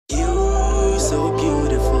so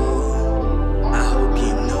beautiful. I hope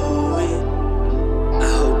you know it. I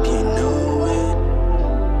hope you know it.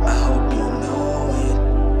 I hope you know it.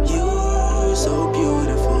 You so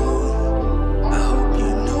beautiful. I hope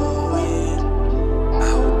you know it. I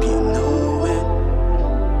hope you know it.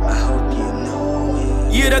 I hope you know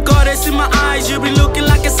it. You're the goddess in my eyes. You be looking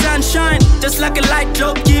like a sunshine, just like a light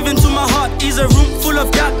globe given to my heart. Is a room full of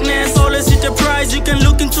darkness. Always hit the prize. You can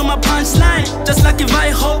look into my punchline, just like if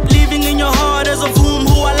I hope living in your heart as of whom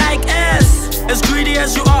who I like as greedy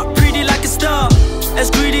as you are, pretty like a star. As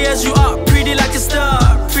greedy as you are, pretty like a star,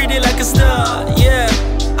 pretty like a star. Yeah.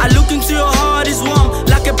 I look into your heart, is warm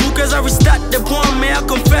like a book as I restart the poem. May I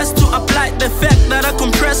confess to apply the fact that I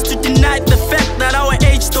compress to deny the fact that our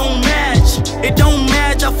age don't match. It don't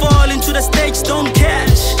match. I fall into the stage, don't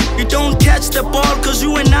catch. You don't catch the ball, cause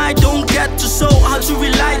you and I don't get to show how to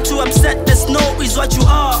rely to upset the snow is what you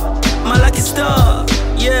are, my lucky star.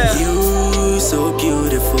 Yeah. You so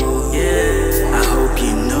beautiful. Yeah. I hope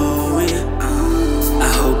you know it.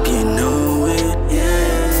 I hope you know it.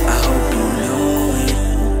 Yeah. I hope you know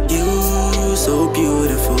it. You so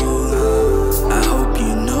beautiful. I hope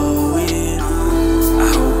you know it. I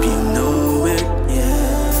hope you know it.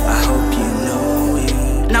 Yeah. I hope you know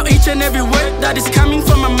it. Now each and every word that is coming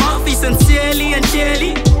from my mouth is sincerely and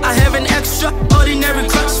clearly. I have an extraordinary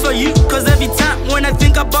crush for you, cause every time when I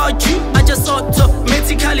think about you, I just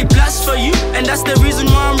automatically blush for you. And that's the reason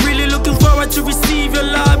why I'm really looking forward to receive your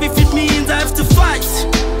love. If it means I have to fight,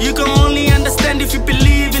 you can only understand if you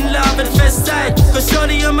believe in love at first sight. Cause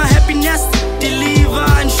shorty, you're my happiness deliver,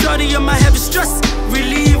 and shorty, you're my heavy stress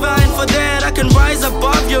reliever. And for that I can rise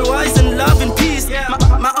above your eyes and love and peace.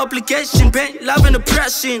 My obligation, pain, love and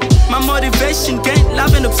oppression. My motivation, gain,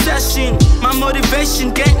 love and obsession. My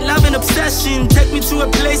motivation, gain, love and obsession. Take me to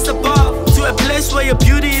a place above, to a place where your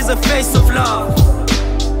beauty is a face of love.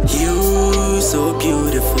 You so beautiful.